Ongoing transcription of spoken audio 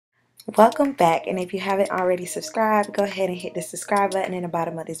Welcome back, and if you haven't already subscribed, go ahead and hit the subscribe button in the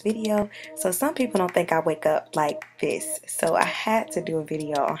bottom of this video. So some people don't think I wake up like this, so I had to do a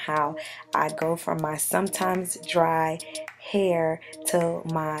video on how I go from my sometimes dry hair to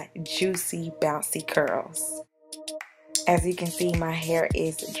my juicy bouncy curls. As you can see, my hair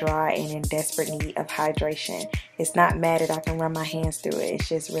is dry and in desperate need of hydration. It's not matted, I can run my hands through it, it's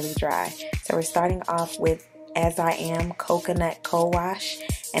just really dry. So we're starting off with I Am Coconut Cowash,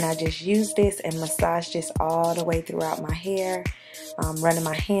 and I just use this and massage this all the way throughout my hair, running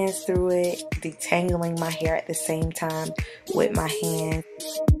my hands through it, detangling my hair at the same time with my hands.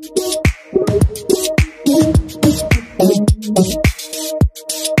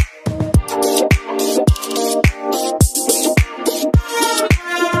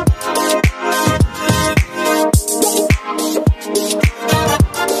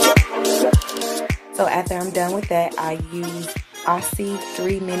 So after I'm done with that, I use Aussie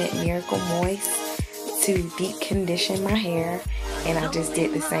 3-minute Miracle Moist to deep condition my hair, and I just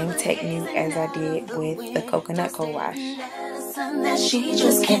did the same technique as I did with the coconut co-wash. That she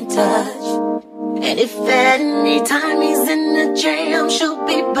just can't touch. And if at any time he's in the jam, she'll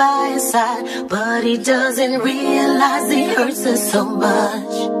be by his side, but he doesn't realize it hurts her so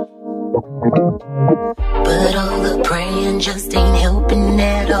much. But all the praying just ain't helping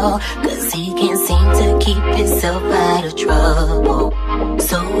at all, 'cause he can't seem to keep himself out of trouble.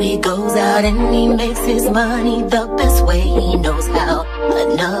 So he goes out and he makes his money the best way he knows how.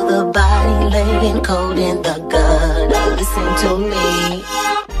 Another body laying cold in the gutter. Listen to me.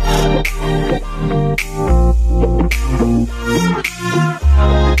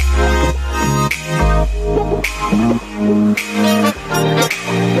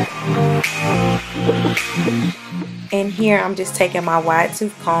 And here I'm just taking my wide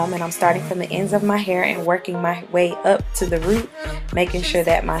tooth comb and I'm starting from the ends of my hair and working my way up to the root, making sure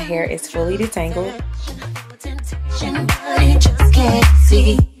that my hair is fully detangled.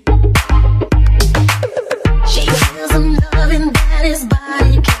 She feels him loving that his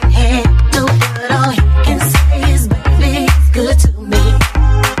body can't handle, but all he can say is, baby, it's good to me.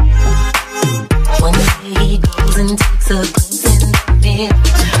 One day he goes and takes a glimpse in the mirror,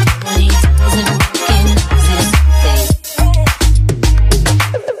 but he doesn't recognize his face.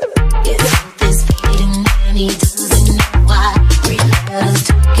 His health is fading and he doesn't know why. 3 letters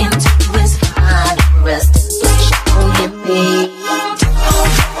tucked into his final resting place. Oh, give me.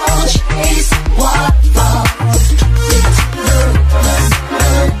 Don't chase the waterfalls into the rivers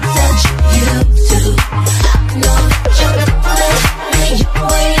that you used to. I know that you're going your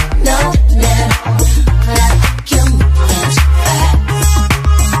way, nothing at all, but I think you're moving too fast.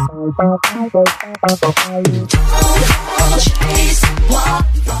 Don't chase the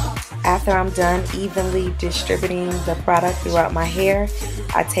waterfalls. After I'm done evenly distributing the product throughout my hair,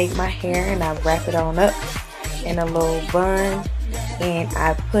 I take my hair and I wrap it on up in a little bun, and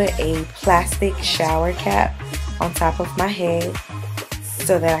I put a plastic shower cap on top of my head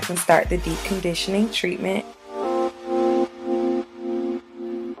so that I can start the deep conditioning treatment.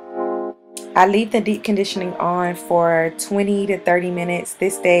 I leave the deep conditioning on for 20 to 30 minutes.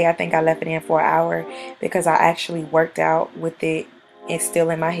 This day I think I left it in for an hour because I actually worked out with it. It's still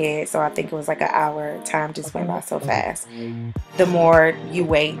in my head, so I think it was like an hour. Time just went by so fast. The more you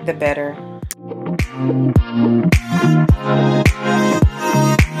wait, the better.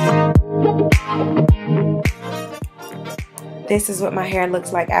 This is what my hair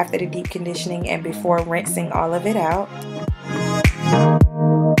looks like after the deep conditioning and before rinsing all of it out.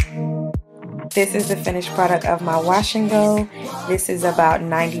 This is the finished product of my wash and go. This is about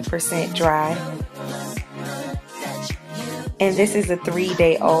 90% dry. And this is a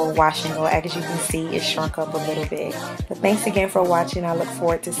 3-day-old wash and go. As you can see, it shrunk up a little bit. But thanks again for watching. I look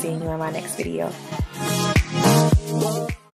forward to seeing you in my next video.